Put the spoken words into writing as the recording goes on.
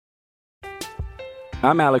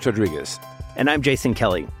I'm Alex Rodriguez. And I'm Jason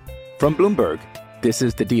Kelly. From Bloomberg, this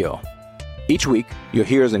is The Deal. Each week, you'll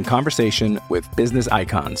hear us in conversation with business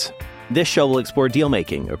icons. This show will explore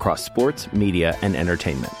deal-making across sports, media, and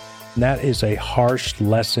entertainment. That is a harsh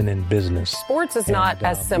lesson in business. Sports is not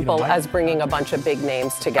as simple as bringing a bunch of big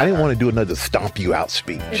names together. I didn't want to do another stomp you out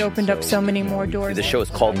speech. It opened up so many more doors. The show is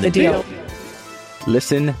called The Deal.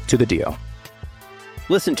 Listen to The Deal.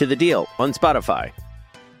 Listen to The Deal on Spotify.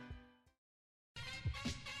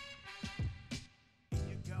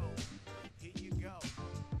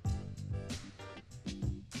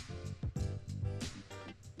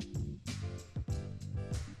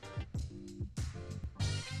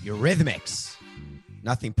 Eurythmics.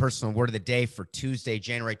 Nothing personal. Word of the day for Tuesday,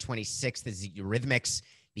 January 26th is Eurythmics,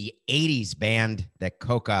 the 80s band that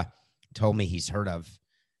Coca told me he's heard of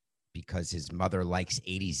because his mother likes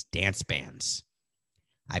 80s dance bands.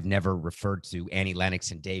 I've never referred to Annie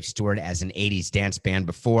Lennox and Dave Stewart as an 80s dance band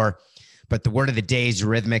before, but the word of the day is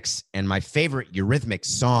Eurythmics, and my favorite Eurythmics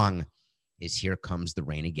song is Here Comes the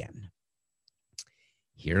Rain Again.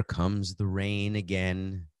 Here comes the rain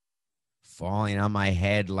again, falling on my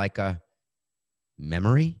head like a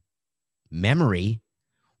memory.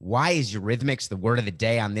 Why is Eurythmics the word of the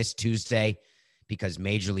day on this Tuesday? Because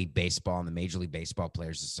Major League Baseball and the Major League Baseball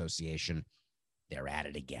Players Association, they're at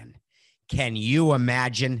it again. Can you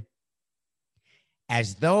imagine?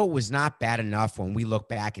 As though it was not bad enough when we look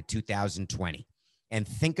back at 2020 and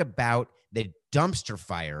think about the dumpster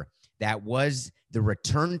fire that was the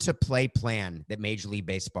return to play plan that Major League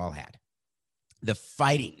Baseball had. The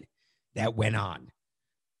fighting that went on.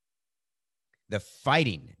 The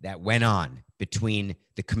fighting that went on between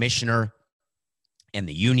the commissioner and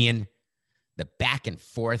the union, the back and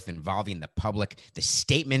forth involving the public, the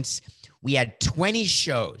statements. We had 20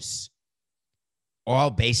 shows, all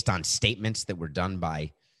based on statements that were done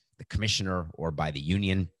by the commissioner or by the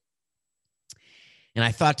union. And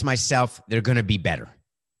I thought to myself, they're going to be better.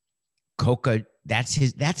 Coca,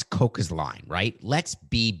 that's Coca's line, right? Let's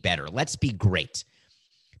be better. Let's be great.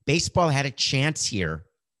 Baseball had a chance here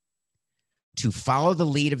to follow the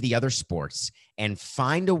lead of the other sports and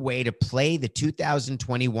find a way to play the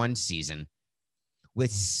 2021 season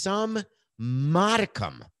with some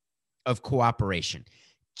modicum of cooperation.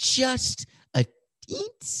 Just a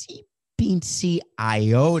teensy-beensy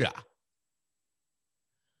iota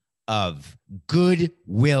of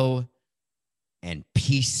goodwill and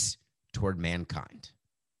peace toward mankind.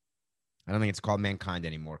 I don't think it's called mankind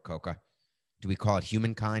anymore, Coca. Do we call it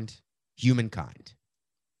humankind? Humankind.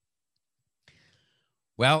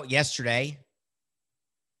 Well, yesterday,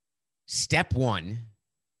 step one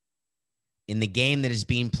in the game that is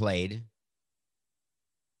being played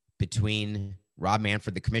between Rob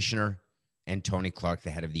Manfred, the commissioner, and Tony Clark,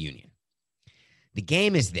 the head of the union. The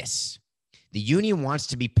game is this. The union wants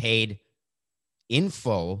to be paid in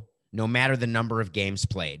full, no matter the number of games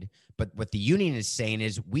played. But what the union is saying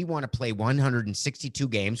is we want to play 162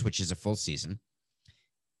 games, which is a full season.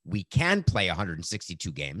 We can play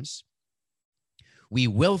 162 games. We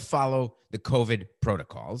will follow the COVID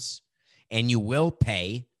protocols, and you will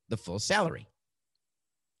pay the full salary.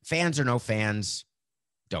 Fans or no fans,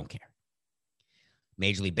 don't care.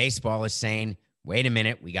 Major League Baseball is saying, wait a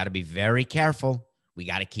minute, we got to be very careful. We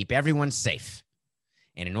got to keep everyone safe.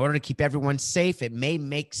 And in order to keep everyone safe, it may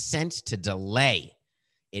make sense to delay.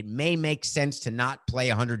 It may make sense to not play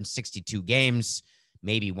 162 games,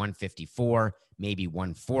 maybe 154, maybe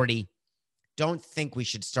 140. Don't think we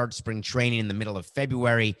should start spring training in the middle of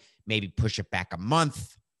February, maybe push it back a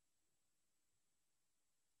month.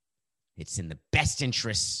 It's in the best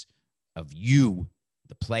interests of you,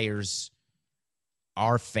 the players,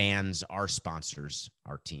 our fans, our sponsors,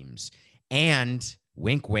 our teams, and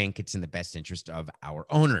wink, wink, it's in the best interest of our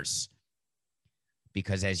owners.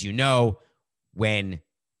 Because as you know, when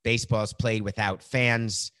baseball is played without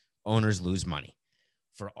fans, owners lose money.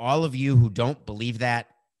 For all of you who don't believe that,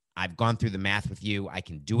 I've gone through the math with you. I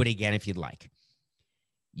can do it again if you'd like.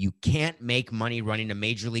 You can't make money running a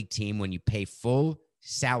major league team when you pay full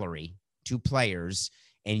salary to players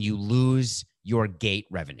and you lose your gate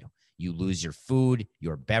revenue. You lose your food,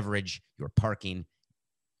 your beverage, your parking,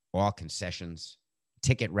 all concessions,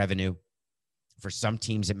 ticket revenue. For some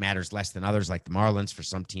teams, it matters less than others, like the Marlins. For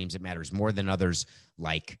some teams, it matters more than others,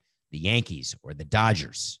 like the Yankees or the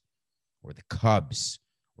Dodgers or the Cubs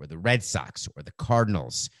or the Red Sox or the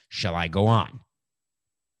Cardinals. Shall I go on?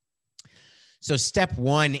 So step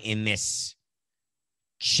one in this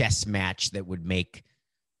chess match that would make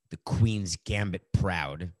the Queen's Gambit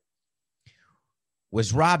proud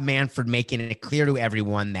was Rob Manfred making it clear to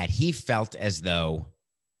everyone that he felt as though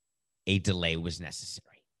a delay was necessary.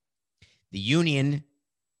 The union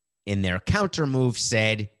in their counter move,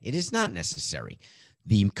 said it is not necessary.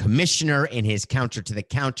 The commissioner in his counter to the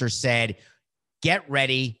counter said, get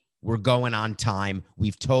ready. We're going on time.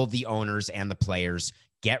 We've told the owners and the players,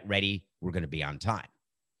 get ready. We're going to be on time.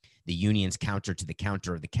 The union's counter to the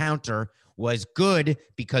counter of the counter was good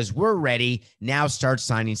because we're ready. Now start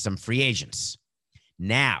signing some free agents.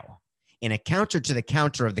 Now, in a counter to the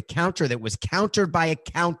counter of the counter that was countered by a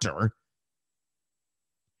counter,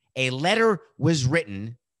 a letter was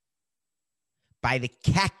written by the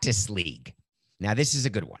Cactus League. Now, this is a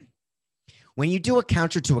good one. When you do a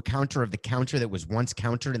counter to a counter of the counter that was once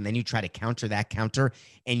countered, and then you try to counter that counter,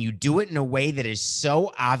 and you do it in a way that is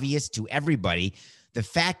so obvious to everybody, the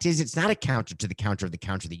fact is it's not a counter to the counter of the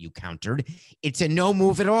counter that you countered. It's a no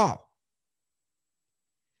move at all.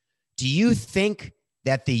 Do you think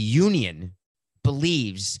that the union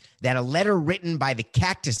believes that a letter written by the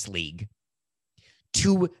Cactus League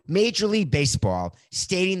to Major League Baseball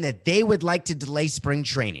stating that they would like to delay spring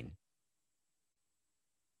training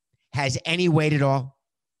has any weight at all?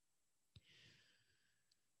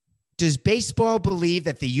 Does baseball believe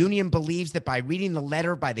that the union believes that by reading the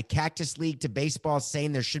letter by the Cactus League to baseball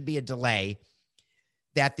saying there should be a delay,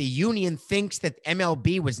 that the union thinks that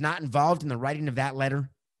MLB was not involved in the writing of that letter?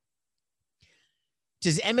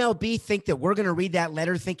 Does MLB think that we're going to read that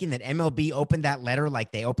letter thinking that MLB opened that letter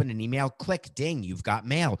like they opened an email? Click, ding, you've got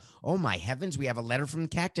mail. Oh, my heavens, we have a letter from the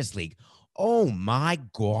Cactus League. Oh, my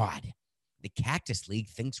God. The Cactus League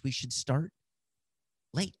thinks we should start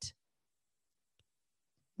late.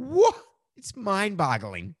 What? It's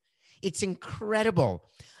mind-boggling. It's incredible.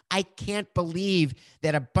 I can't believe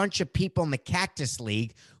that a bunch of people in the Cactus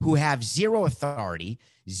League who have zero authority,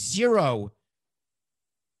 zero,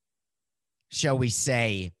 shall we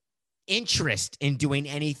say, interest in doing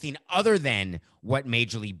anything other than what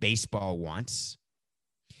Major League Baseball wants.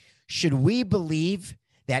 Should we believe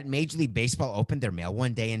that Major League Baseball opened their mail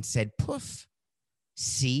one day and said, poof,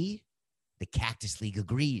 see, the Cactus League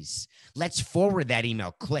agrees. Let's forward that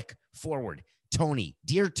email. Click, forward. Tony,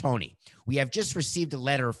 dear Tony, we have just received a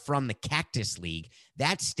letter from the Cactus League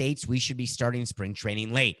that states we should be starting spring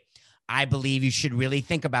training late. I believe you should really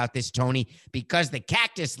think about this, Tony, because the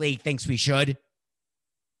Cactus League thinks we should.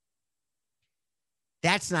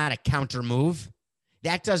 That's not a counter move.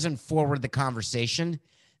 That doesn't forward the conversation.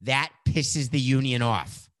 That pisses the union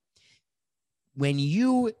off. When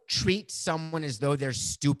you treat someone as though they're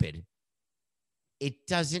stupid, it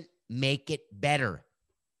doesn't make it better.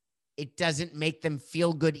 It doesn't make them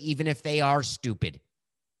feel good, even if they are stupid.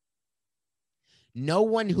 No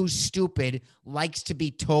one who's stupid likes to be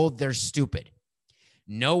told they're stupid.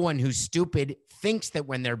 No one who's stupid thinks that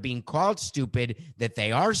when they're being called stupid, that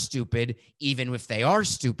they are stupid, even if they are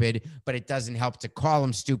stupid, but it doesn't help to call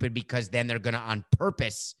them stupid because then they're going to, on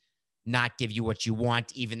purpose, not give you what you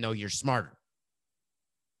want, even though you're smarter.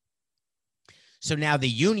 So now the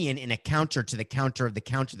union, in a counter to the counter of the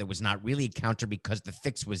counter that was not really a counter because the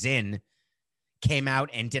fix was in, came out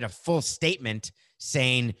and did a full statement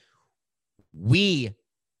saying, we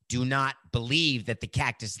do not believe that the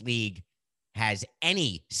Cactus League has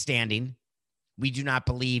any standing. We do not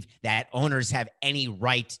believe that owners have any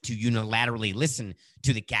right to unilaterally listen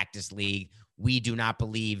to the Cactus League. We do not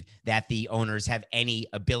believe that the owners have any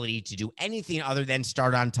ability to do anything other than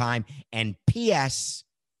start on time. And P.S.,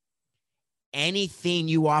 anything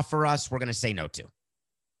you offer us, we're going to say no to.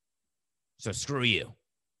 So screw you.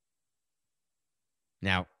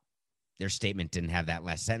 Now, their statement didn't have that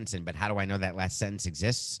last sentence in, but how do I know that last sentence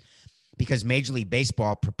exists? Because Major League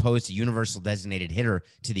Baseball proposed a universal designated hitter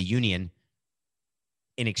to the union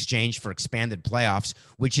in exchange for expanded playoffs,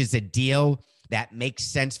 which is a deal that makes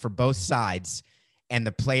sense for both sides, and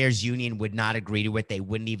the players' union would not agree to it. They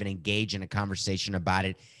wouldn't even engage in a conversation about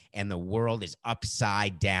it, and the world is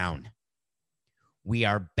upside down. We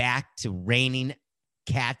are back to raining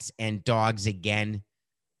cats and dogs again,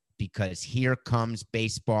 because here comes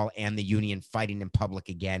baseball and the union fighting in public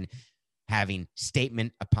again, having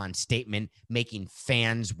statement upon statement, making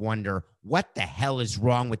fans wonder, what the hell is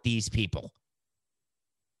wrong with these people?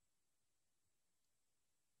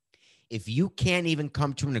 If you can't even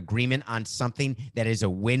come to an agreement on something that is a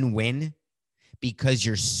win-win because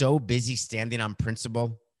you're so busy standing on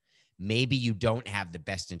principle, maybe you don't have the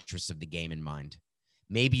best interests of the game in mind.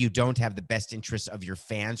 Maybe you don't have the best interests of your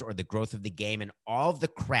fans or the growth of the game and all of the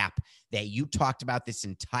crap that you talked about this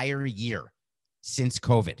entire year since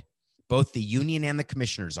COVID, both the union and the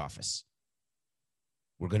commissioner's office.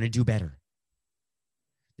 We're going to do better.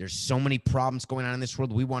 There's so many problems going on in this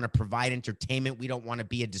world. We want to provide entertainment. We don't want to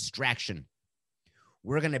be a distraction.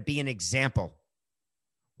 We're going to be an example.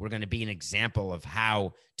 We're going to be an example of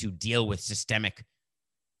how to deal with systemic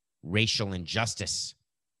racial injustice,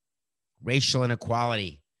 racial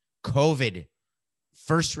inequality, COVID,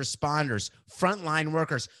 first responders, frontline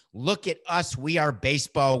workers. Look at us. We are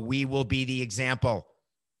baseball. We will be the example.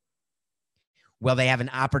 Well, they have an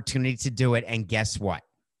opportunity to do it. And guess what?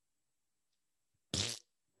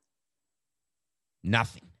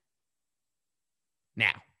 Nothing.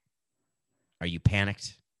 Now, are you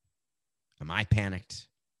panicked? Am I panicked?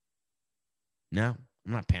 No,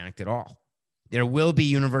 I'm not panicked at all. There will be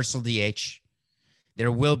universal DH.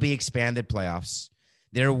 There will be expanded playoffs.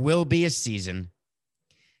 There will be a season.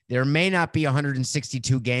 There may not be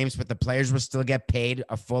 162 games, but the players will still get paid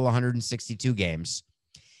a full 162 games.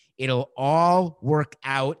 It'll all work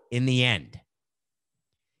out in the end.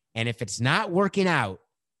 And if it's not working out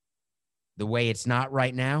the way it's not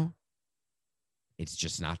right now, it's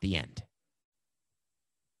just not the end.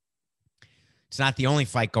 It's not the only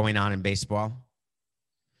fight going on in baseball.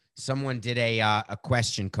 Someone did a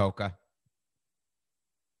question, Coca.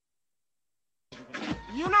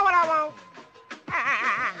 You know what I want?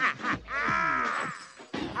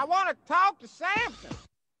 I want to talk to Samson.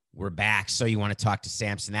 We're back. So you want to talk to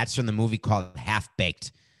Samson. That's from the movie called Half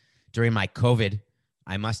Baked. During my COVID,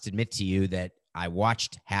 I must admit to you that I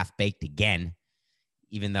watched Half Baked again,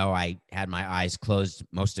 even though I had my eyes closed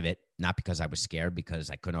most of it, not because I was scared, because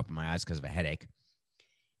I couldn't open my eyes because of a headache.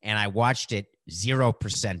 And I watched it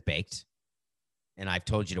 0% baked. And I've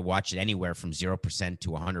told you to watch it anywhere from 0% to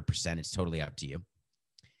 100%. It's totally up to you.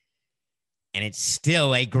 And it's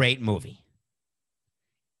still a great movie.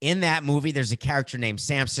 In that movie, there's a character named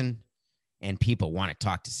Samson, and people want to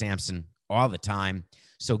talk to Samson all the time.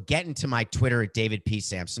 So get into my Twitter at David P.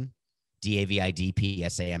 Samson,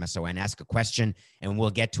 DavidPSamson. Ask a question, and we'll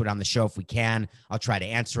get to it on the show if we can. I'll try to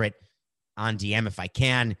answer it on DM if I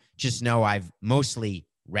can. Just know I've mostly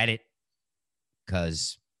read it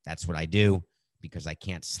because that's what I do, because I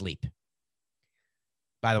can't sleep.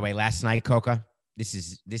 By the way, last night, Coca, this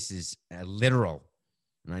is a literal,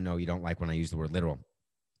 and I know you don't like when I use the word literal.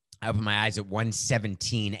 I opened my eyes at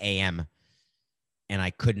 1:17 a.m. and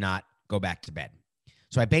I could not go back to bed.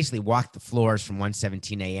 So I basically walked the floors from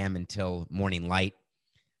 1:17 a.m. until morning light.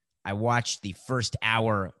 I watched the first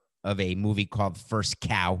hour of a movie called First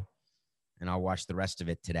Cow, and I'll watch the rest of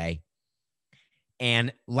it today.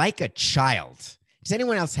 And like a child, does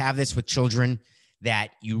anyone else have this with children,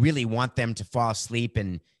 that you really want them to fall asleep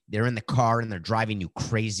and they're in the car and they're driving you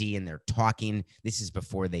crazy and they're talking? This is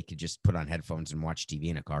before they could just put on headphones and watch TV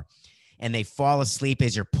in a car. And they fall asleep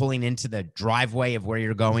as you're pulling into the driveway of where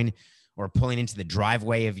you're going, or pulling into the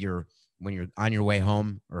driveway of when you're on your way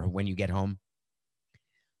home or when you get home.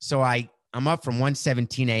 So I'm up from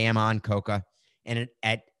 1:17 a.m. on, Coca. And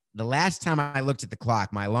at the last time I looked at the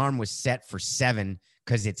clock, my alarm was set for 7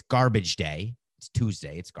 because it's garbage day. It's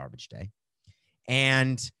Tuesday. It's garbage day.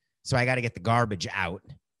 And so I got to get the garbage out.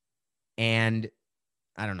 And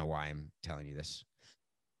I don't know why I'm telling you this.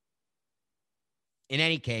 In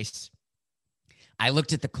any case, I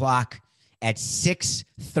looked at the clock at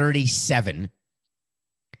 6:37.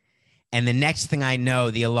 And the next thing I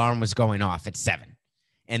know, the alarm was going off at 7.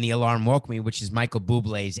 And the alarm woke me, which is Michael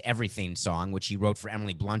Bublé's Everything song, which he wrote for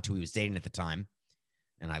Emily Blunt, who he was dating at the time.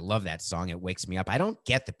 And I love that song. It wakes me up. I don't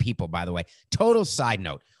get the people, by the way. Total side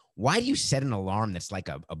note. Why do you set an alarm that's like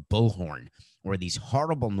a bullhorn, or these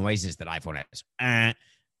horrible noises that iPhone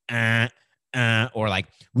has? Or like,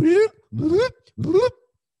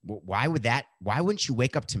 why wouldn't you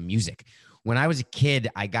wake up to music? When I was a kid,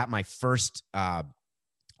 I got my first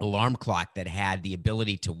alarm clock that had the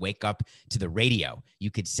ability to wake up to the radio. You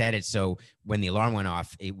could set it so when the alarm went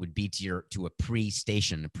off, it would be to a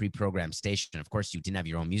pre-programmed station. Of course, you didn't have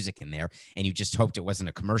your own music in there, and you just hoped it wasn't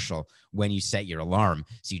a commercial when you set your alarm.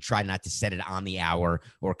 So you tried not to set it on the hour,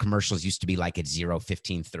 or commercials used to be like at 0,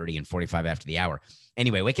 15, 30, and 45 after the hour.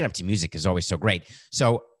 Anyway, waking up to music is always so great.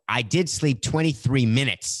 So I did sleep 23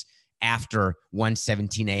 minutes after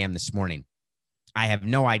 1:17 a.m. this morning. I have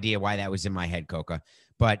no idea why that was in my head, Coca.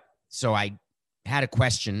 But so I had a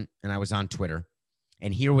question, and I was on Twitter,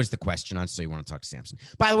 and here was the question on So You Want to Talk to Samson.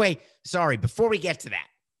 By the way, sorry, before we get to that,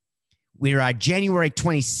 we're January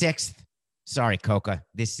 26th. Sorry, Coca.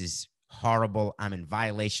 This is horrible. I'm in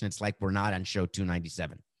violation. It's like we're not on show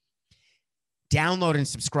 297. Download and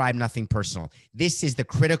subscribe Nothing Personal. This is the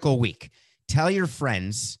critical week. Tell your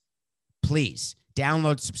friends, please,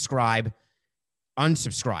 download, subscribe,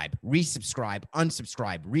 unsubscribe, resubscribe,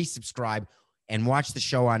 unsubscribe, resubscribe, and watch the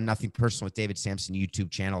show on Nothing Personal with David Samson YouTube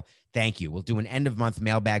channel. Thank you. We'll do an end-of-month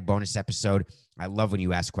mailbag bonus episode. I love when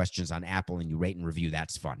you ask questions on Apple and you rate and review.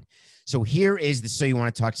 That's fun. So here is the So You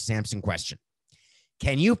Want to Talk to Samson question.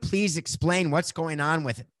 Can you please explain what's going on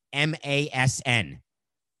with MASN?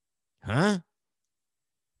 Huh?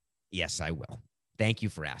 Yes, I will. Thank you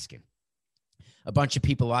for asking. A bunch of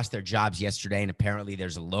people lost their jobs yesterday, and apparently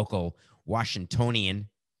there's a local Washingtonian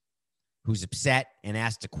who's upset and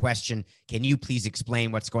asked a question. Can you please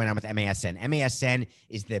explain what's going on with MASN? MASN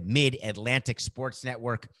is the Mid-Atlantic Sports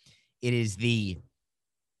Network. It is the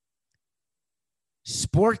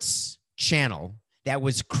sports channel that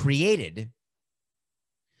was created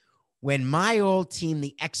when my old team,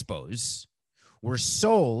 the Expos, were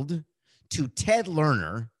sold to Ted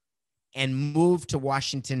Lerner and moved to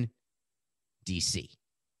Washington, D.C.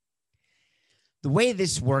 The way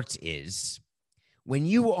this worked is when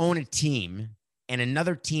you own a team and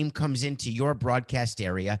another team comes into your broadcast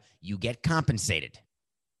area, you get compensated.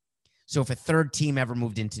 So if a third team ever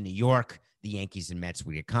moved into New York, the Yankees and Mets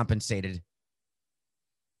would get compensated.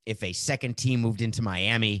 If a second team moved into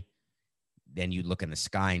Miami, then you'd look in the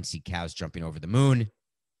sky and see cows jumping over the moon.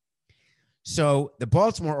 So the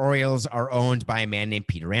Baltimore Orioles are owned by a man named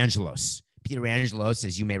Peter Angelos. Peter Angelos,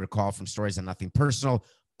 as you may recall from Stories on Nothing Personal,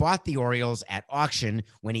 bought the Orioles at auction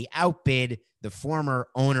when he outbid the former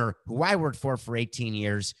owner, who I worked for 18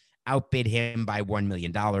 years, outbid him by $1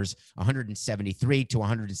 million, $173 to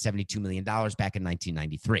 $172 million back in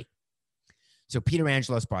 1993. So Peter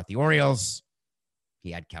Angelos bought the Orioles.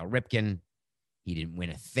 He had Cal Ripken. He didn't win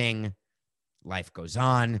a thing. Life goes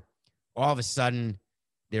on. All of a sudden,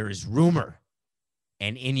 there is rumor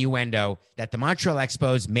and innuendo that the Montreal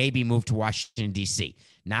Expos may be moved to Washington, D.C.,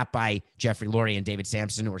 not by Jeffrey Lurie and David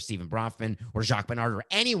Sampson or Stephen Bronfman or Jacques Bernard or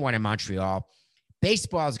anyone in Montreal.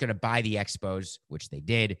 Baseball is going to buy the Expos, which they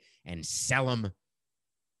did, and sell them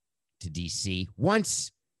to D.C.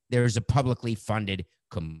 once there's a publicly funded,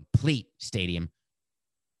 complete stadium.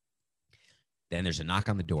 Then there's a knock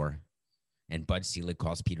on the door, and Bud Selig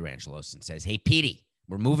calls Peter Angelos and says, "Hey, Petey,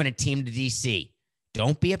 we're moving a team to D.C.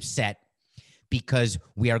 Don't be upset, because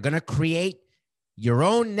we are going to create your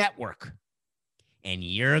own network, and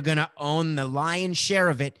you're going to own the lion's share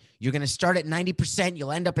of it. You're going to start at 90%.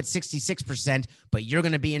 You'll end up at 66%, but you're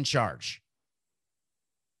going to be in charge.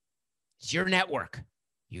 It's your network.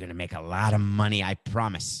 You're going to make a lot of money, I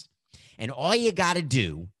promise. And all you got to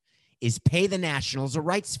do is pay the Nationals a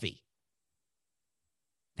rights fee.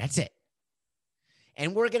 That's it.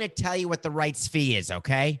 And we're going to tell you what the rights fee is,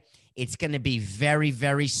 okay? It's going to be very,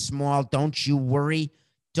 very small. Don't you worry.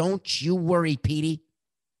 Don't you worry, Petey.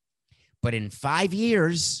 But in 5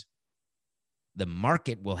 years, the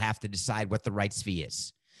market will have to decide what the rights fee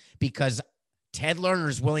is, because Ted Lerner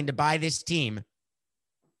is willing to buy this team.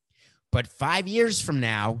 But 5 years from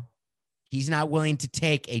now, he's not willing to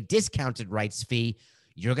take a discounted rights fee.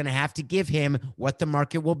 You're going to have to give him what the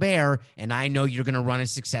market will bear, and I know you're going to run a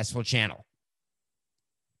successful channel.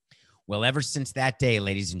 Well, ever since that day,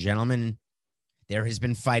 ladies and gentlemen, there has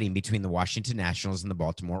been fighting between the Washington Nationals and the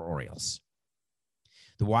Baltimore Orioles.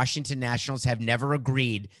 The Washington Nationals have never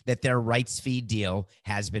agreed that their rights fee deal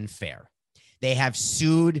has been fair. They have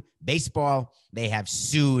sued baseball. They have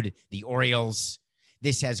sued the Orioles.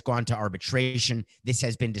 This has gone to arbitration. This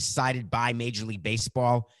has been decided by Major League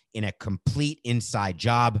Baseball in a complete inside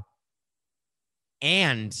job.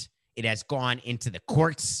 And it has gone into the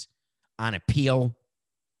courts on appeal.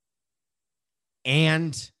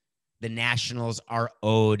 And the Nationals are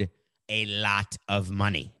owed a lot of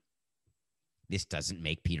money. This doesn't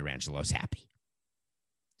make Peter Angelos happy.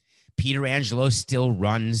 Peter Angelos still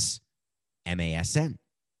runs MASN.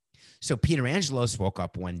 So Peter Angelos woke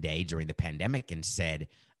up one day during the pandemic and said,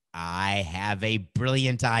 I have a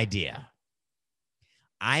brilliant idea.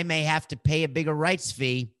 I may have to pay a bigger rights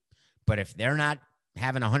fee, but if they're not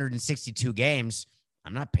having 162 games,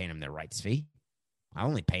 I'm not paying them their rights fee. I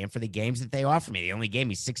only pay them for the games that they offer me. They only gave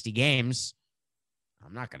me 60 games.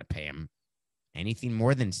 I'm not going to pay them anything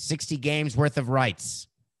more than 60 games worth of rights.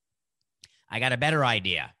 I got a better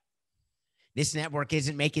idea. This network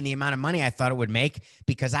isn't making the amount of money I thought it would make,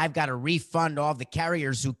 because I've got to refund all the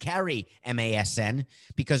carriers who carry MASN,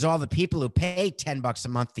 because all the people who pay $10 a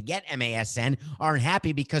month to get MASN aren't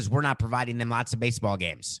happy because we're not providing them lots of baseball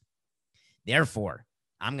games. Therefore,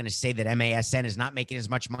 I'm going to say that MASN is not making as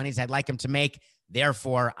much money as I'd like them to make.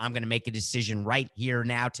 Therefore, I'm going to make a decision right here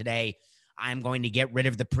now today. I'm going to get rid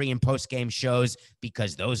of the pre and post game shows,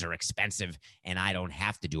 because those are expensive, and I don't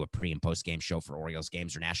have to do a pre and post game show for Orioles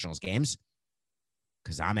games or Nationals games,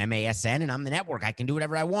 because I'm MASN and I'm the network. I can do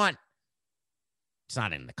whatever I want. It's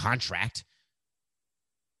not in the contract.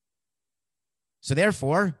 So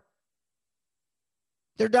therefore,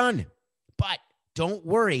 they're done. But don't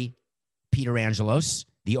worry, Peter Angelos,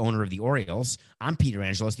 the owner of the Orioles. I'm Peter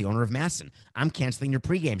Angelos, the owner of MASN. I'm canceling your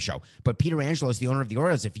pregame show. But Peter Angelos, the owner of the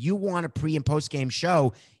Orioles, if you want a pre and post game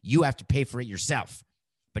show, you have to pay for it yourself,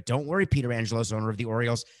 But don't worry, Peter Angelos, owner of the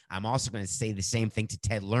Orioles. I'm also going to say the same thing to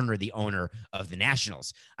Ted Lerner, the owner of the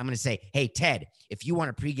Nationals. I'm going to say, hey, Ted, if you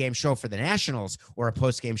want a pregame show for the Nationals or a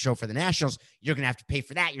postgame show for the Nationals, you're going to have to pay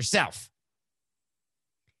for that yourself.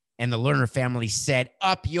 And the Lerner family said,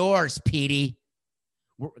 up yours, Petey.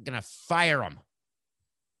 We're going to fire him.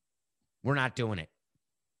 We're not doing it.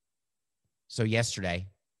 So yesterday,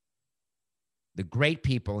 the great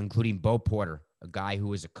people, including Bo Porter, a guy who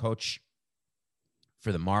was a coach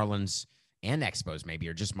for the Marlins and Expos maybe,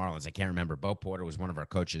 or just Marlins. I can't remember. Bo Porter was one of our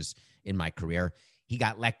coaches in my career. He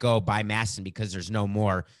got let go by MASN because there's no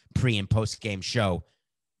more pre- and post-game show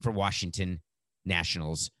for Washington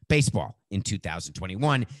Nationals baseball in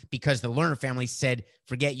 2021 because the Lerner family said,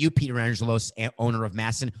 forget you, Peter Angelos, owner of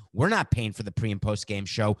MASN. We're not paying for the pre- and post-game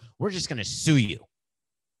show. We're just going to sue you.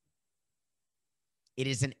 It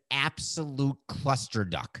is an absolute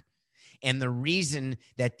clusterfuck. And the reason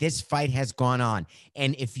that this fight has gone on,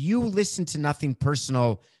 and if you listen to Nothing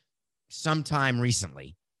Personal sometime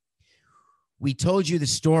recently, we told you the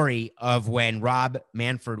story of when Rob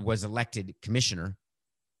Manfred was elected commissioner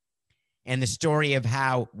and the story of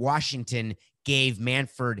how Washington gave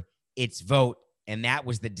Manfred its vote, and that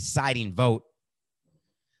was the deciding vote.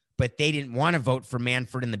 But they didn't want to vote for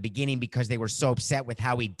Manfred in the beginning because they were so upset with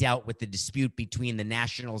how he dealt with the dispute between the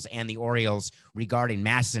Nationals and the Orioles regarding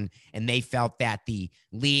MASN, and they felt that the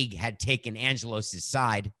league had taken Angelos'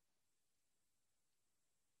 side.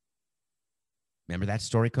 Remember that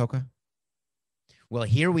story, Coca? Well,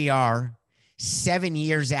 here we are, 7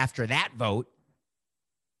 years after that vote,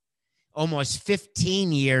 almost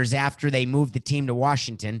 15 years after they moved the team to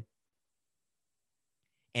Washington,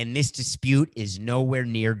 and this dispute is nowhere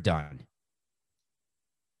near done.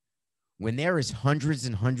 When there is hundreds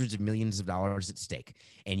and hundreds of millions of dollars at stake,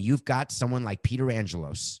 and you've got someone like Peter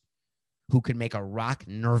Angelos who can make a rock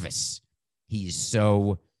nervous, he is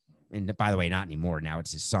so, and by the way, not anymore. Now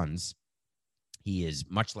it's his sons. He is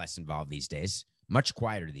much less involved these days, much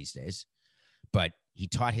quieter these days, but he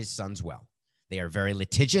taught his sons well. They are very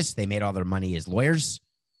litigious. They made all their money as lawyers.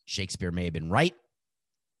 Shakespeare may have been right.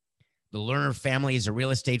 The Lerner family is a real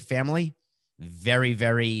estate family. Very,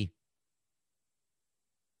 very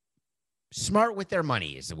smart with their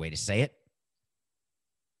money is the way to say it.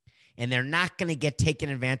 And they're not going to get taken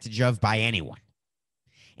advantage of by anyone.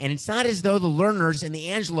 And it's not as though the Lerners and the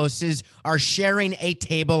Angeloses are sharing a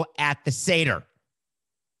table at the Seder.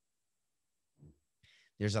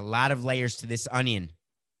 There's a lot of layers to this onion.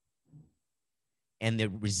 And the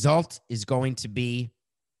result is going to be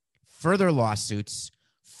further lawsuits,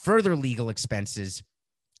 further legal expenses,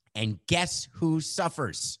 and guess who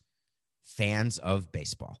suffers? Fans of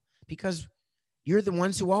baseball. Because you're the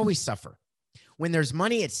ones who always suffer. When there's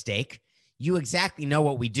money at stake, you exactly know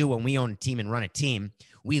what we do when we own a team and run a team.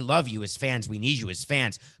 We love you as fans. We need you as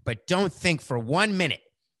fans. But don't think for 1 minute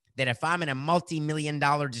that if I'm in a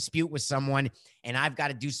multi-million-dollar dispute with someone and I've got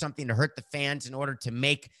to do something to hurt the fans in order to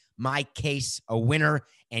make my case a winner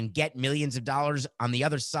and get millions of dollars on the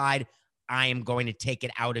other side, I am going to take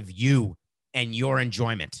it out of you and your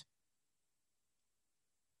enjoyment.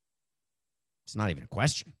 It's not even a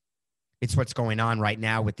question. It's what's going on right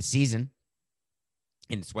now with the season,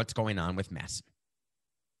 and it's what's going on with MASN.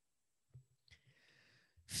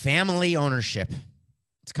 Family ownership.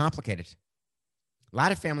 It's complicated. A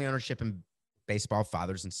lot of family ownership in baseball,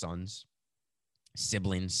 fathers and sons,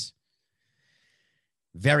 siblings.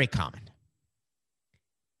 Very common.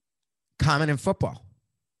 Common in football.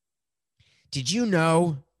 Did you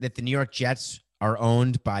know that the New York Jets are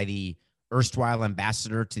owned by the erstwhile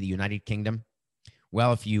ambassador to the United Kingdom?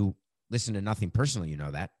 Well, if you listen to Nothing Personal, you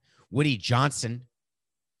know that. Woody Johnson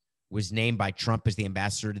was named by Trump as the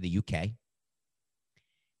ambassador to the UK.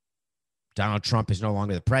 Donald Trump is no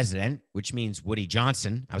longer the president, which means Woody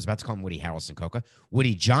Johnson, I was about to call him Woody Harrelson, Coca.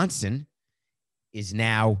 Woody Johnson is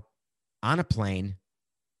now on a plane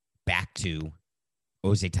back to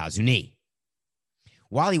aux États-Unis.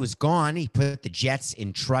 While he was gone, he put the Jets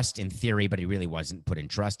in trust in theory, but he really wasn't put in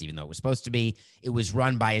trust, even though it was supposed to be. It was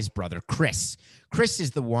run by his brother, Chris. Chris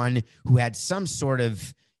is the one who had some sort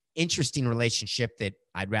of interesting relationship that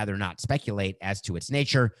I'd rather not speculate as to its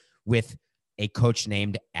nature with a coach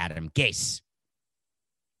named Adam Gase.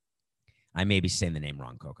 I may be saying the name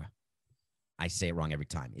wrong, Coca. I say it wrong every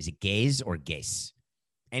time. Is it Gaze or Gase?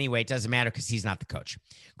 Anyway, it doesn't matter because he's not the coach.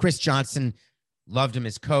 Chris Johnson loved him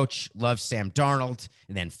as coach, loved Sam Darnold,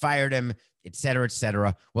 and then fired him, et cetera, et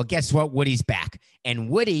cetera. Well, guess what? Woody's back. And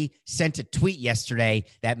Woody sent a tweet yesterday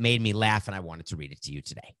that made me laugh, and I wanted to read it to you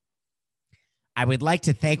today. I would like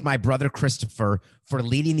to thank my brother Christopher for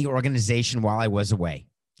leading the organization while I was away.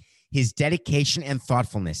 His dedication and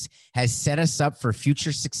thoughtfulness has set us up for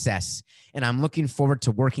future success, and I'm looking forward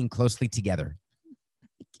to working closely together.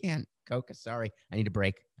 I can't, Coca. Sorry. I need a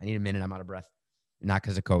break. I need a minute. I'm out of breath. Not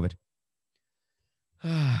because of COVID.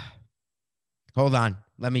 Hold on.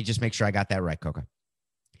 Let me just make sure I got that right, Coca.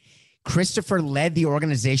 Christopher led the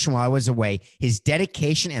organization while I was away. His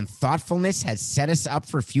dedication and thoughtfulness has set us up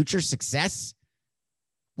for future success.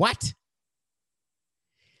 What?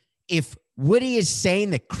 If Woody is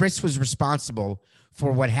saying that Chris was responsible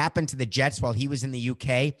for what happened to the Jets while he was in the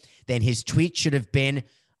UK, then his tweet should have been,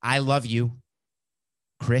 I love you,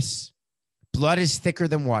 Chris. Blood is thicker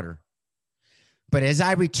than water. But as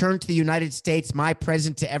I return to the United States, my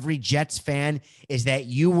present to every Jets fan is that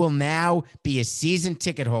you will now be a season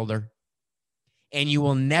ticket holder and you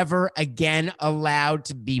will never again allowed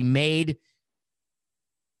to be made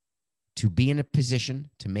to be in a position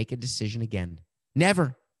to make a decision again.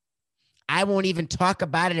 Never. I won't even talk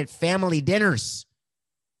about it at family dinners.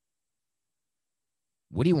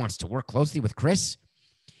 Woody wants to work closely with Chris.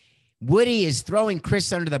 Woody is throwing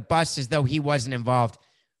Chris under the bus as though he wasn't involved.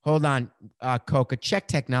 Hold on, Coca. Check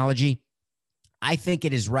technology. I think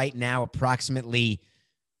it is right now approximately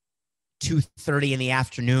 2:30 in the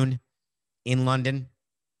afternoon in London.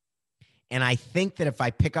 And I think that if I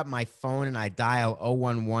pick up my phone and I dial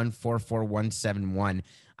 011-44171,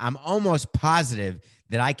 I'm almost positive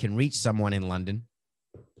that I can reach someone in London.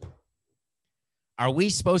 Are we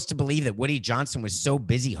supposed to believe that Woody Johnson was so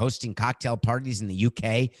busy hosting cocktail parties in the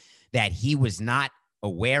UK that he was not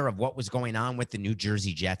aware of what was going on with the New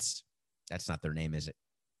Jersey Jets? That's not their name, is it?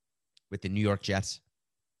 With the New York Jets?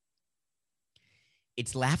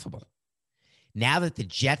 It's laughable. Now that the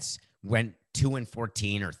Jets went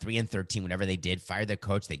 2-14 or 3-13, whatever they did, fired their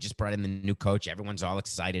coach, they just brought in the new coach. Everyone's all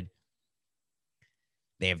excited.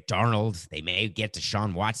 They have Darnold. They may get to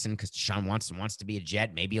Sean Watson because Sean Watson wants to be a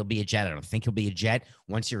Jet. Maybe he'll be a Jet. I don't think he'll be a Jet.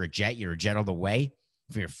 Once you're a Jet all the way.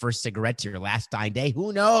 From your first cigarette to your last dying day,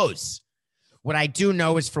 who knows? What I do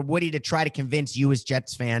know is for Woody to try to convince you as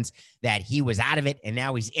Jets fans that he was out of it and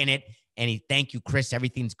now he's in it. And thank you, Chris.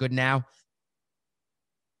 Everything's good now.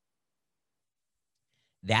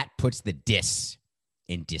 That puts the diss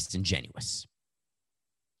in disingenuous.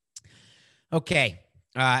 Okay.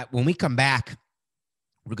 When we come back,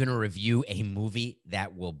 we're going to review a movie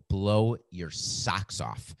that will blow your socks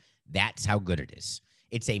off. That's how good it is.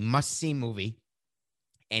 It's a must-see movie,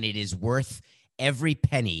 and it is worth every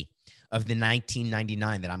penny of the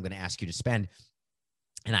 $19.99 that I'm going to ask you to spend.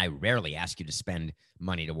 And I rarely ask you to spend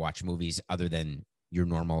money to watch movies other than your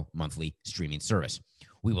normal monthly streaming service.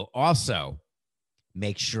 We will also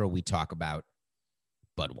make sure we talk about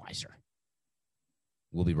Budweiser.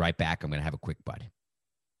 We'll be right back. I'm going to have a quick bud.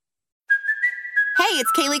 Hey,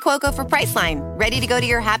 it's Kaylee Cuoco for Priceline. Ready to go to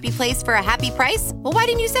your happy place for a happy price? Well, why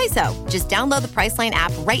didn't you say so? Just download the Priceline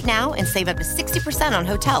app right now and save up to 60% on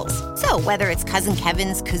hotels. So whether it's Cousin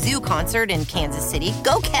Kevin's Kazoo Concert in Kansas City,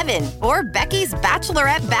 go Kevin, or Becky's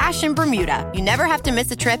Bachelorette Bash in Bermuda, you never have to miss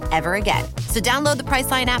a trip ever again. So download the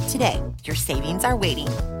Priceline app today. Your savings are waiting.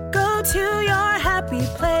 Go to your happy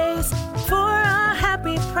place for a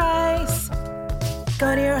happy price.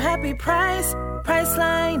 Go to your happy price,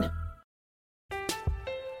 Priceline.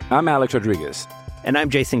 I'm Alex Rodriguez. And I'm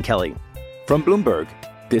Jason Kelly. From Bloomberg,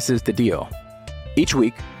 this is The Deal. Each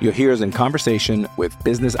week, you'll hear us in conversation with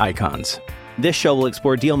business icons. This show will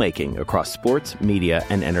explore deal-making across sports, media,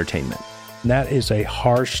 and entertainment. That is a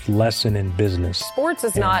harsh lesson in business. Sports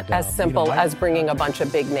is not as simple as bringing a bunch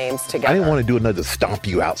of big names together. I didn't want to do another stomp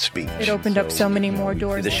you out speech. It opened up so many more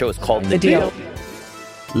doors. The show is called The Deal.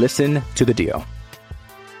 Listen to The Deal.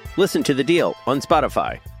 Listen to The Deal on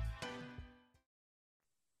Spotify.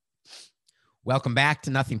 Welcome back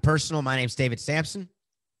to Nothing Personal. My name's David Sampson.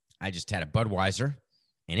 I just had a Budweiser,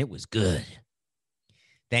 and it was good.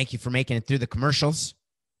 Thank you for making it through the commercials.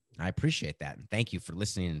 I appreciate that. And thank you for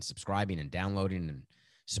listening and subscribing and downloading and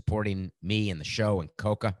supporting me and the show and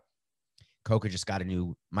Coca. Coca just got a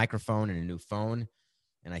new microphone and a new phone,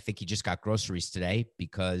 and I think he just got groceries today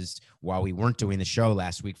because while we weren't doing the show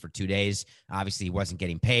last week for 2 days, obviously he wasn't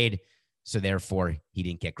getting paid, so therefore he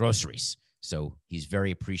didn't get groceries. So he's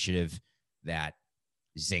very appreciative that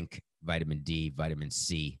zinc, vitamin D, vitamin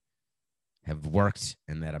C have worked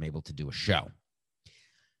and that I'm able to do a show.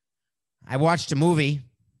 I watched a movie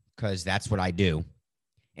because that's what I do,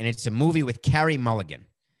 and it's a movie with Carey Mulligan.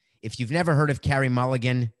 If you've never heard of Carey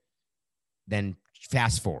Mulligan, then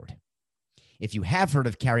fast forward. If you have heard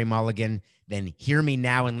of Carey Mulligan, then hear me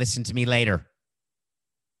now and listen to me later.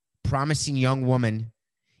 Promising Young Woman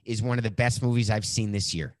is one of the best movies I've seen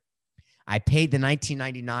this year. I paid the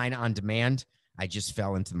 $19.99 on demand. I just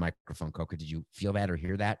fell into the microphone, Coca. Did you feel that or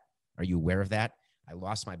hear that? Are you aware of that? I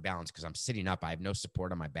lost my balance because I'm sitting up. I have no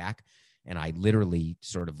support on my back. And I literally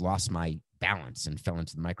sort of lost my balance and fell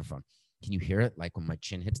into the microphone. Can you hear it? Like when my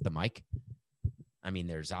chin hits the mic? I mean,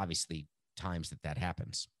 there's obviously times that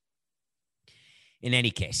happens. In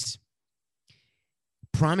any case,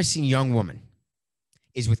 Promising Young Woman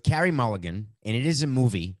is with Carey Mulligan, and it is a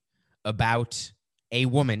movie about a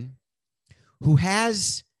woman who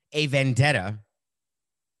has a vendetta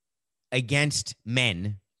against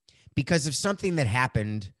men because of something that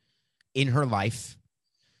happened in her life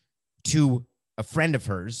to a friend of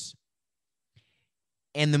hers.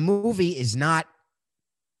 And the movie is not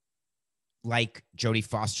like Jodie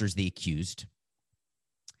Foster's The Accused.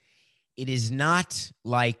 It is not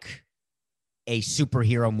like a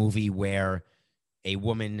superhero movie where a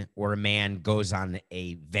woman or a man goes on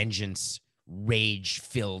a vengeance,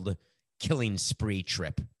 rage-filled killing spree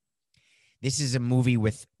trip. This is a movie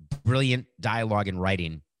with brilliant dialogue and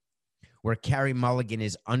writing where Carey Mulligan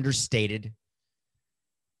is understated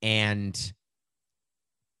and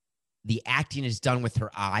the acting is done with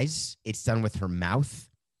her eyes. It's done with her mouth.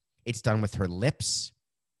 It's done with her lips.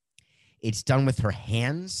 It's done with her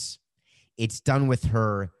hands. It's done with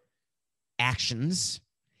her actions.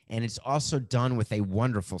 And it's also done with a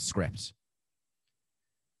wonderful script.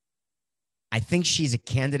 I think she's a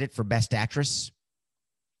candidate for Best Actress.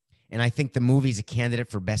 And I think the movie's a candidate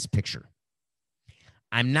for Best Picture.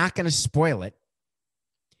 I'm not going to spoil it.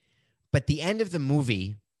 But the end of the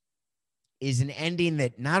movie is an ending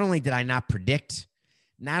that not only did I not predict,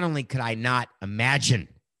 not only could I not imagine,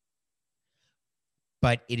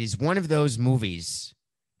 but it is one of those movies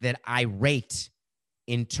that I rate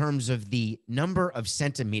in terms of the number of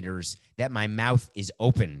centimeters that my mouth is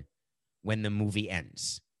open when the movie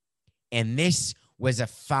ends. And this was a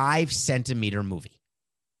 5-centimeter movie.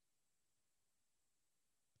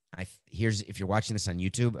 Here's, if you're watching this on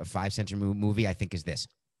YouTube, a 5-centimeter movie, I think is this.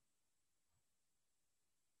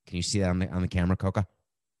 Can you see that on the camera, Coca?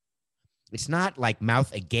 It's not like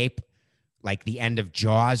mouth agape, like the end of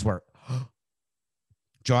Jaws, where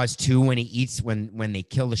Jaws 2 when he eats, when they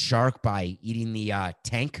kill the shark by eating the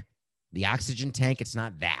tank, the oxygen tank. It's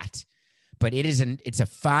not that, but it's a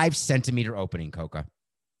 5-centimeter opening, Coca.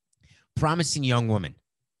 Promising Young Woman.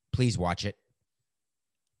 Please watch it.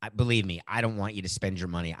 Believe me, I don't want you to spend your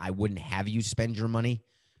money. I wouldn't have you spend your money,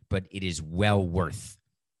 but it is well worth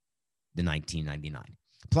the $19.99.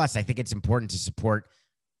 Plus, I think it's important to support.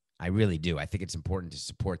 I really do. I think it's important to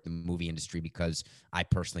support the movie industry because I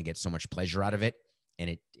personally get so much pleasure out of it. And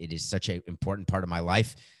it is such an important part of my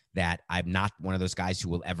life that I'm not one of those guys who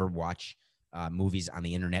will ever watch movies on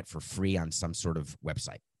the internet for free on some sort of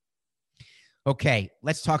website. Okay,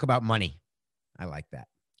 let's talk about money. I like that.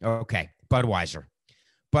 Okay, Budweiser.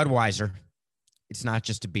 Budweiser, it's not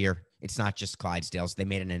just a beer. It's not just Clydesdales. They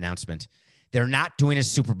made an announcement. They're not doing a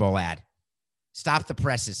Super Bowl ad. Stop the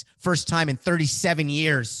presses. First time in 37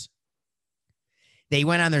 years. They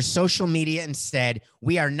went on their social media and said,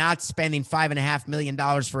 we are not spending $5.5 million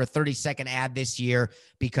for a 30-second ad this year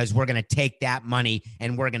because we're going to take that money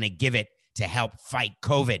and we're going to give it to help fight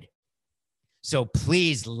COVID. So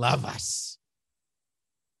please love us.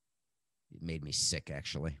 It made me sick,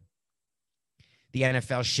 actually. The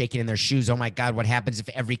NFL shaking in their shoes. Oh, my God, what happens if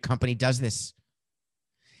every company does this?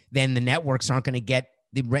 Then the networks aren't going to get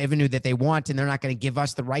the revenue that they want, and they're not going to give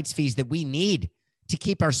us the rights fees that we need to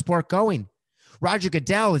keep our sport going. Roger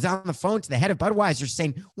Goodell is on the phone to the head of Budweiser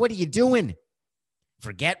saying, what are you doing?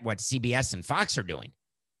 Forget what CBS and Fox are doing.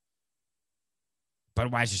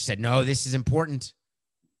 Budweiser said, no, this is important.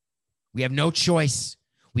 We have no choice.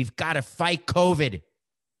 We've got to fight COVID.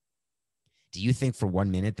 Do you think for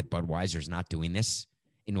 1 minute that Budweiser is not doing this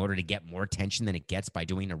in order to get more attention than it gets by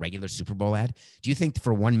doing a regular Super Bowl ad? Do you think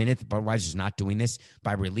for 1 minute that Budweiser is not doing this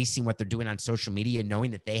by releasing what they're doing on social media,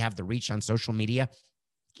 knowing that they have the reach on social media,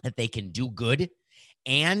 that they can do good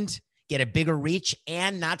and get a bigger reach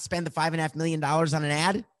and not spend the $5.5 million on an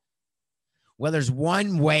ad? Well, there's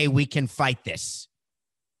one way we can fight this.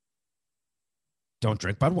 Don't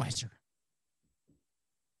drink Budweiser.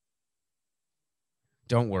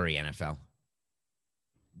 Don't worry, NFL.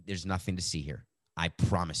 There's nothing to see here. I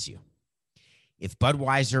promise you. If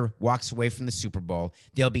Budweiser walks away from the Super Bowl,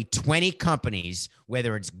 there'll be 20 companies,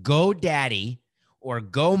 whether it's GoDaddy or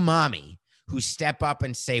GoMommy, who step up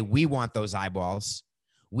and say, we want those eyeballs.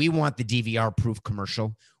 We want the DVR-proof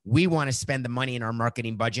commercial. We want to spend the money in our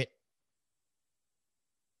marketing budget,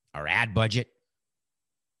 our ad budget.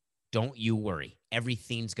 Don't you worry.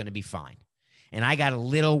 Everything's going to be fine. And I got a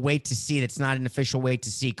little wait to see. That's not an official wait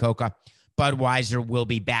to see, Coca. Budweiser will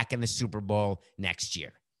be back in the Super Bowl next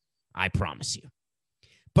year. I promise you.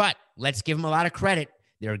 But let's give them a lot of credit.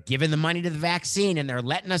 They're giving the money to the vaccine and they're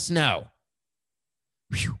letting us know.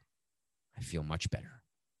 Whew, I feel much better.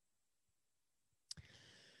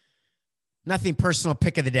 Nothing personal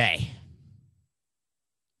pick of the day.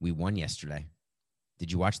 We won yesterday.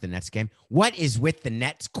 Did you watch the Nets game? What is with the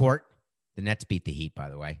Nets court? The Nets beat the Heat, by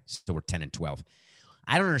the way. So we're 10-12.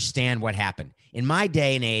 I don't understand what happened. In my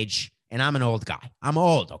day and age, and I'm an old guy. I'm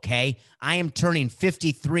old, okay? I am turning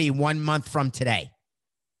 53 1 month from today.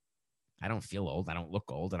 I don't feel old. I don't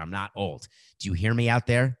look old, and I'm not old. Do you hear me out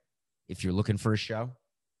there? If you're looking for a show,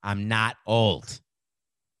 I'm not old.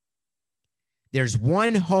 There's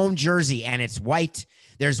one home jersey, and it's white.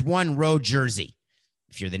 There's one road jersey.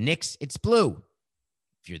 If you're the Knicks, it's blue.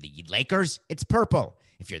 If you're the Lakers, it's purple.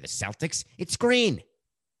 If you're the Celtics, it's green.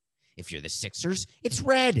 If you're the Sixers, it's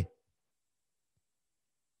red.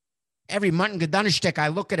 Every Mutton Gedunderstick, I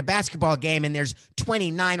look at a basketball game and there's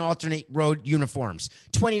 29 alternate road uniforms,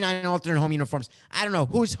 29 alternate home uniforms. I don't know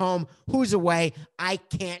who's home, who's away. I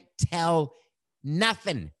can't tell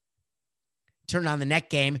nothing. Turn on the net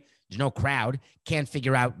game. There's no crowd. Can't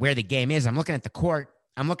figure out where the game is. I'm looking at the court.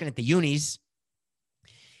 I'm looking at the unis.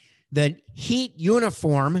 The Heat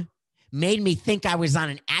uniform made me think I was on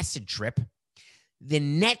an acid trip. The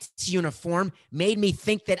Nets uniform made me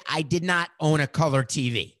think that I did not own a color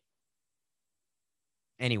TV.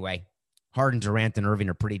 Anyway, Harden, Durant, and Irving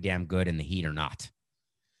are pretty damn good, and the Heat are not.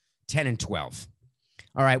 10-12.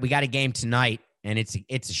 All right, we got a game tonight, and it's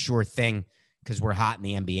a sure thing because we're hot in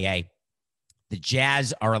the NBA. The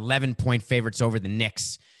Jazz are 11-point favorites over the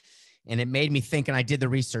Knicks, and it made me think, and I did the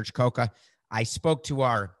research, Coca. I spoke to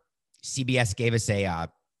our CBS gave us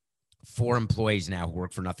 4 employees now who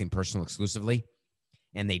work for Nothing Personal exclusively,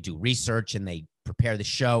 and they do research, and they prepare the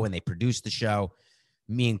show, and they produce the show.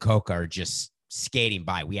 Me and Coca are just skating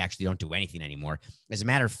by. We actually don't do anything anymore. As a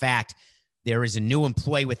matter of fact, there is a new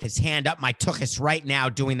employee with his hand up my tuchus right now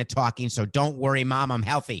doing the talking, so don't worry, Mom, I'm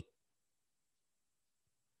healthy.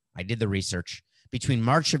 I did the research. Between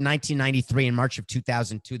March of 1993 and March of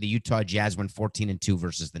 2002, the Utah Jazz went 14-2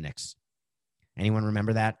 versus the Knicks. Anyone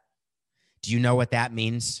remember that? Do you know what that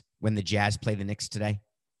means when the Jazz play the Knicks today?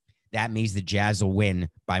 That means the Jazz will win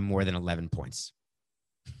by more than 11 points.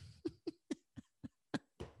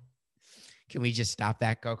 Can we just stop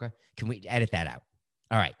that, Coca? Can we edit that out?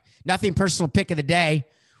 All right. Nothing personal pick of the day.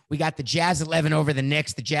 We got the Jazz 11 over the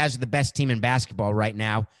Knicks. The Jazz are the best team in basketball right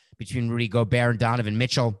now between Rudy Gobert and Donovan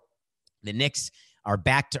Mitchell. The Knicks are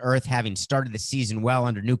back to earth, having started the season well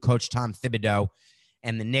under new coach Tom Thibodeau.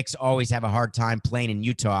 And the Knicks always have a hard time playing in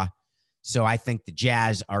Utah. So I think the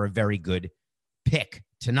Jazz are a very good pick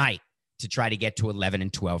tonight to try to get to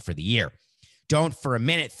 11-12 for the year. Don't for a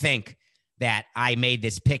minute think that I made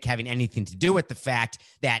this pick having anything to do with the fact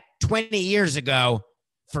that 20 years ago,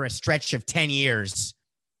 for a stretch of 10 years,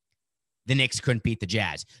 the Knicks couldn't beat the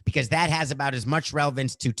Jazz, because that has about as much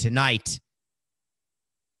relevance to tonight.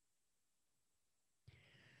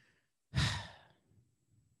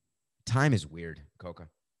 Time is weird, Coca.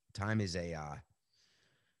 Time is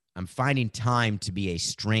I'm finding time to be a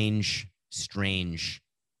strange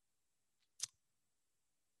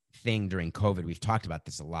thing during COVID. We've talked about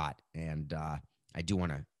this a lot, and I do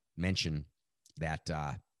want to mention that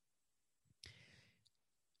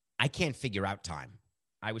I can't figure out time.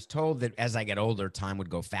 I was told that as I get older, time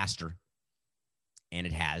would go faster, and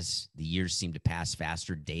it has. The years seem to pass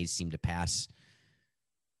faster. Days seem to pass.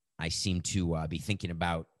 I seem to be thinking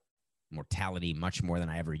about mortality much more than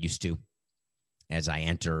I ever used to as I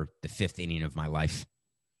enter the 5th inning of my life.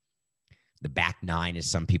 The back 9, as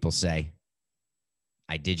some people say.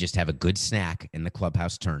 I did just have a good snack in the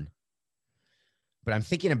clubhouse turn. But I'm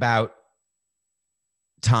thinking about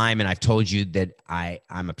time, and I've told you that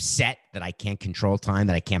I'm upset that I can't control time,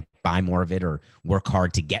 that I can't buy more of it or work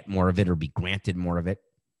hard to get more of it or be granted more of it.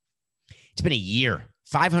 It's been a year,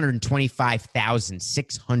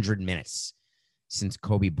 525,600 minutes since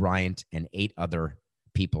Kobe Bryant and 8 other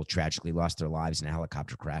people tragically lost their lives in a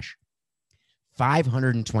helicopter crash.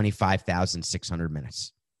 525,600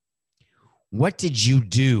 minutes. What did you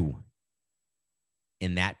do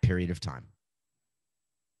in that period of time?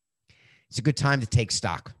 It's a good time to take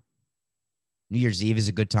stock. New Year's Eve is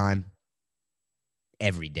a good time.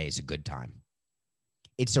 Every day is a good time.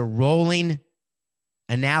 It's a rolling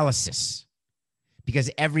analysis,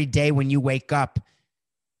 because every day when you wake up,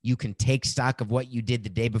 you can take stock of what you did the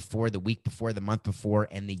day before, the week before, the month before,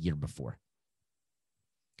 and the year before.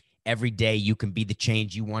 Every day you can be the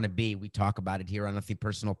change you want to be. We talk about it here on Nothing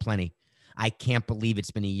Personal plenty. I can't believe it's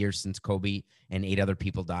been a year since Kobe and 8 other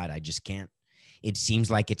people died. I just can't. It seems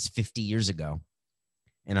like it's 50 years ago.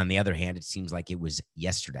 And on the other hand, it seems like it was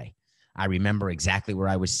yesterday. I remember exactly where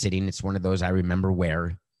I was sitting. It's one of those I remember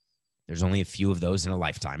where. There's only a few of those in a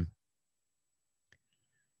lifetime.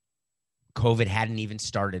 COVID hadn't even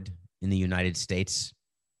started in the United States.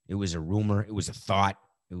 It was a rumor. It was a thought.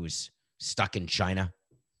 It was stuck in China.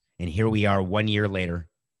 And here we are 1 year later.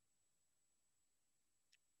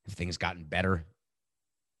 Have things gotten better?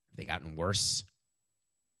 Have they gotten worse?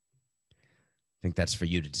 I think that's for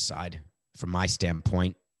you to decide. From my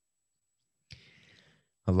standpoint,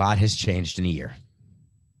 a lot has changed in a year.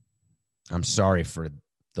 I'm sorry for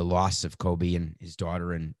the loss of Kobe and his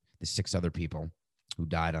daughter and the 6 other people who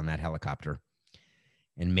died on that helicopter.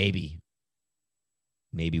 And maybe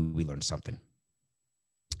we learned something.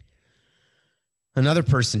 Another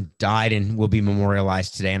person died and will be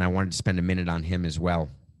memorialized today, and I wanted to spend a minute on him as well,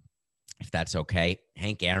 if that's okay.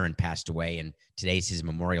 Hank Aaron passed away, and today's his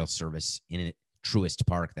memorial service in Truist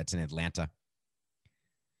Park. That's in Atlanta.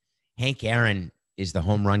 Hank Aaron is the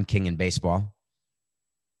home run king in baseball.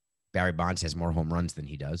 Barry Bonds has more home runs than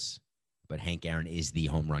he does, but Hank Aaron is the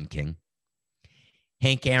home run king.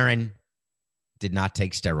 Hank Aaron did not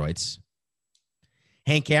take steroids.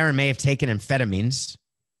 Hank Aaron may have taken amphetamines,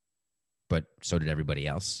 but so did everybody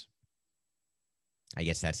else. I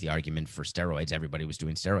guess that's the argument for steroids. Everybody was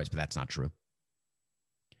doing steroids, but that's not true.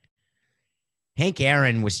 Hank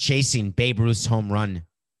Aaron was chasing Babe Ruth's home run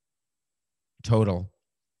total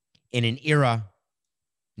in an era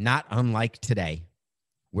not unlike today,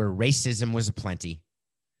 where racism was aplenty,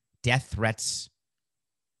 death threats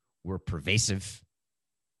were pervasive,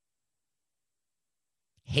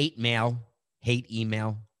 hate mail, hate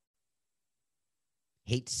email,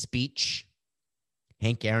 hate speech.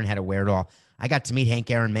 Hank Aaron had to wear it all. I got to meet Hank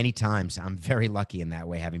Aaron many times. I'm very lucky in that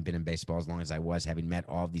way, having been in baseball as long as I was, having met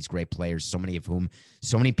all of these great players, so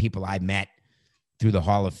many people I met through the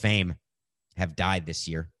Hall of Fame have died this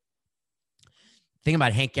year. The thing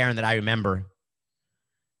about Hank Aaron that I remember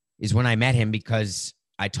is when I met him, because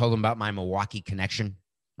I told him about my Milwaukee connection,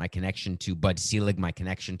 my connection to Bud Selig, my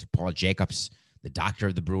connection to Paul Jacobs, the doctor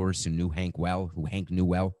of the Brewers who knew Hank well, who Hank knew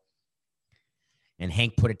well. And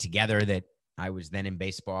Hank put it together that I was then in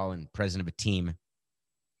baseball and president of a team.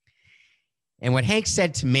 And what Hank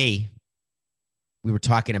said to me, we were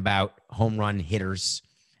talking about home run hitters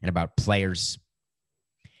and about players.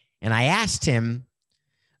 And I asked him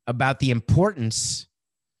about the importance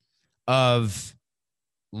of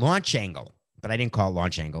launch angle, but I didn't call it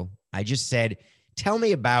launch angle. I just said, tell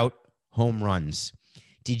me about home runs.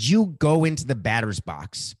 Did you go into the batter's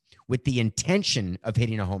box with the intention of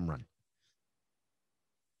hitting a home run?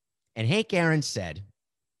 And Hank Aaron said,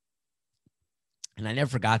 and I never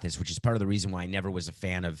forgot this, which is part of the reason why I never was a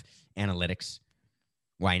fan of analytics,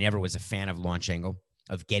 why I never was a fan of launch angle,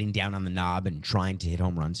 of getting down on the knob and trying to hit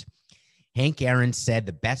home runs. Hank Aaron said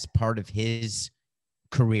the best part of his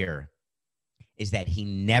career is that he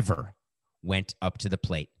never went up to the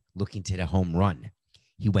plate looking to hit a home run.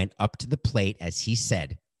 He went up to the plate, as he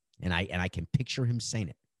said, and I can picture him saying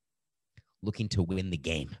it, looking to win the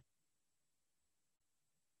game.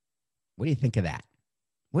 What do you think of that?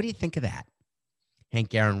 What do you think of that?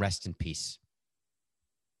 Hank Aaron, rest in peace.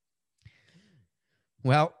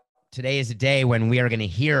 Well, today is a day when we are going to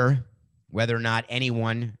hear whether or not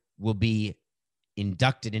anyone will be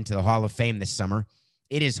inducted into the Hall of Fame this summer.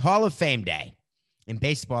 It is Hall of Fame Day. In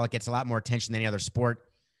baseball, it gets a lot more attention than any other sport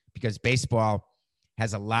because baseball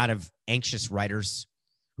has a lot of anxious writers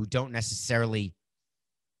who don't necessarily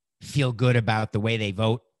feel good about the way they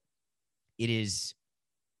vote. It is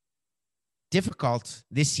difficult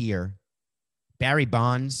this year. Barry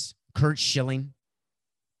Bonds, Curt Schilling,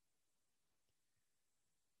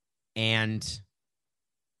 and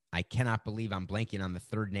I cannot believe I'm blanking on the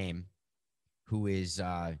third name, who is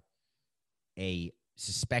a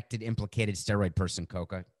suspected implicated steroid person,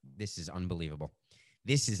 Coca. This is unbelievable.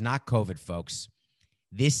 This is not COVID, folks.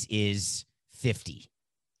 This is 50.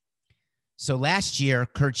 So last year,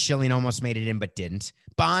 Curt Schilling almost made it in, but didn't.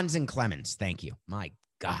 Bonds and Clemens, thank you. My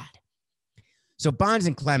God. So Bonds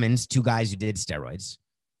and Clemens, two guys who did steroids.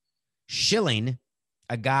 Schilling,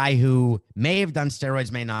 a guy who may have done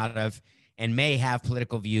steroids, may not have, and may have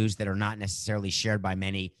political views that are not necessarily shared by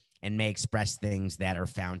many and may express things that are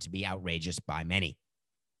found to be outrageous by many.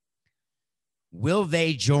 Will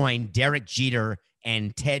they join Derek Jeter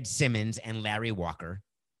and Ted Simmons and Larry Walker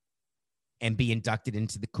and be inducted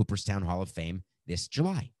into the Cooperstown Hall of Fame this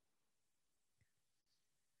July?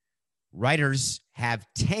 Writers have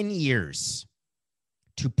 10 years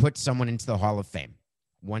to put someone into the Hall of Fame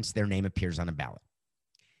once their name appears on a ballot.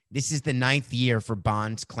 This is the 9th year for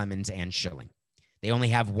Bonds, Clemens, and Schilling. They only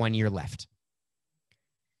have 1 year left.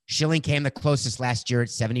 Schilling came the closest last year at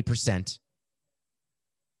 70%.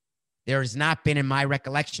 There has not been, in my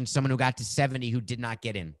recollection, someone who got to 70 who did not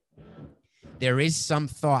get in. There is some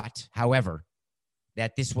thought, however,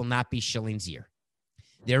 that this will not be Schilling's year.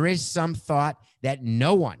 There is some thought that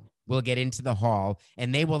no one will get into the Hall,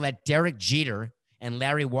 and they will let Derek Jeter and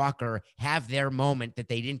Larry Walker have their moment that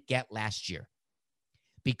they didn't get last year.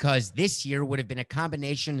 Because this year would have been a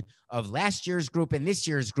combination of last year's group and this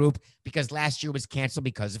year's group, because last year was canceled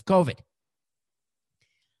because of COVID.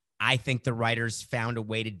 I think the writers found a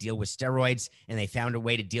way to deal with steroids, and they found a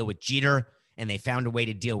way to deal with Jeter, and they found a way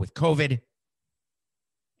to deal with COVID.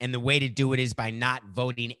 And the way to do it is by not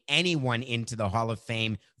voting anyone into the Hall of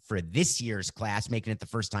Fame for this year's class, making it the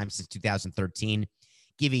first time since 2013,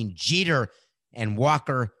 giving Jeter and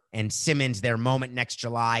Walker and Simmons their moment next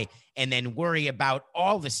July, and then worry about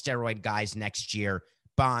all the steroid guys next year,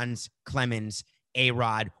 Bonds, Clemens,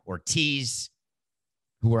 A-Rod, Ortiz,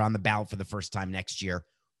 who are on the ballot for the first time next year,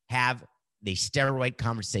 have the steroid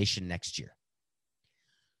conversation next year.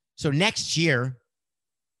 So next year,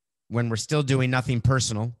 when we're still doing nothing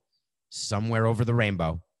personal, somewhere over the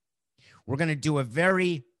rainbow, we're going to do a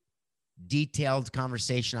very detailed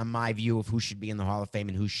conversation on my view of who should be in the Hall of Fame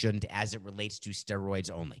and who shouldn't as it relates to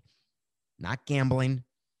steroids only. Not gambling,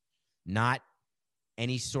 not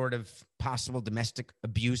any sort of possible domestic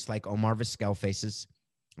abuse like Omar Vizquel faces.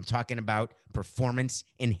 I'm talking about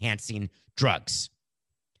performance-enhancing drugs.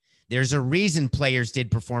 There's a reason players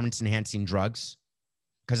did performance-enhancing drugs,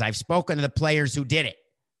 because I've spoken to the players who did it.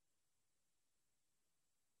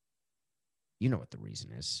 You know what the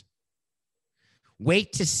reason is.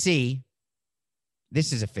 Wait to see.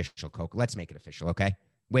 This is official, Coke. Let's make it official, okay?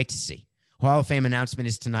 Wait to see. Hall of Fame announcement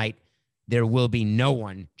is tonight. There will be no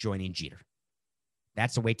one joining Jeter.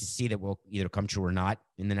 That's a wait to see that will either come true or not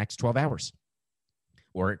in the next 12 hours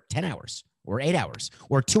or 10 hours or 8 hours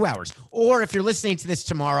or 2 hours. Or if you're listening to this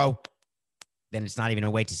tomorrow, then it's not even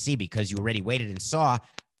a wait to see because you already waited and saw,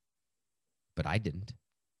 but I didn't.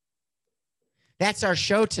 That's our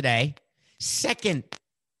show today. Second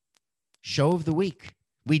show of the week.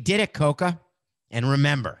 We did it, Coca. And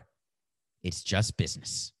remember, it's just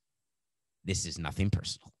business. This is nothing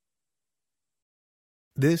personal.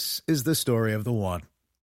 This is the story of the one.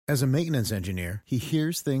 As a maintenance engineer, he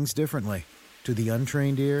hears things differently. To the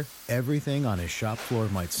untrained ear, everything on his shop floor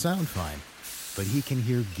might sound fine, but he can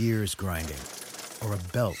hear gears grinding or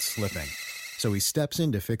a belt slipping. So he steps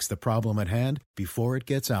in to fix the problem at hand before it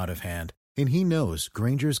gets out of hand. And he knows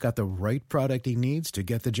Grainger's got the right product he needs to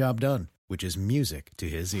get the job done, which is music to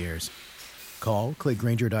his ears. Call, click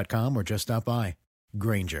Grainger.com, or just stop by.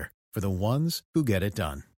 Grainger, for the ones who get it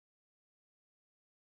done.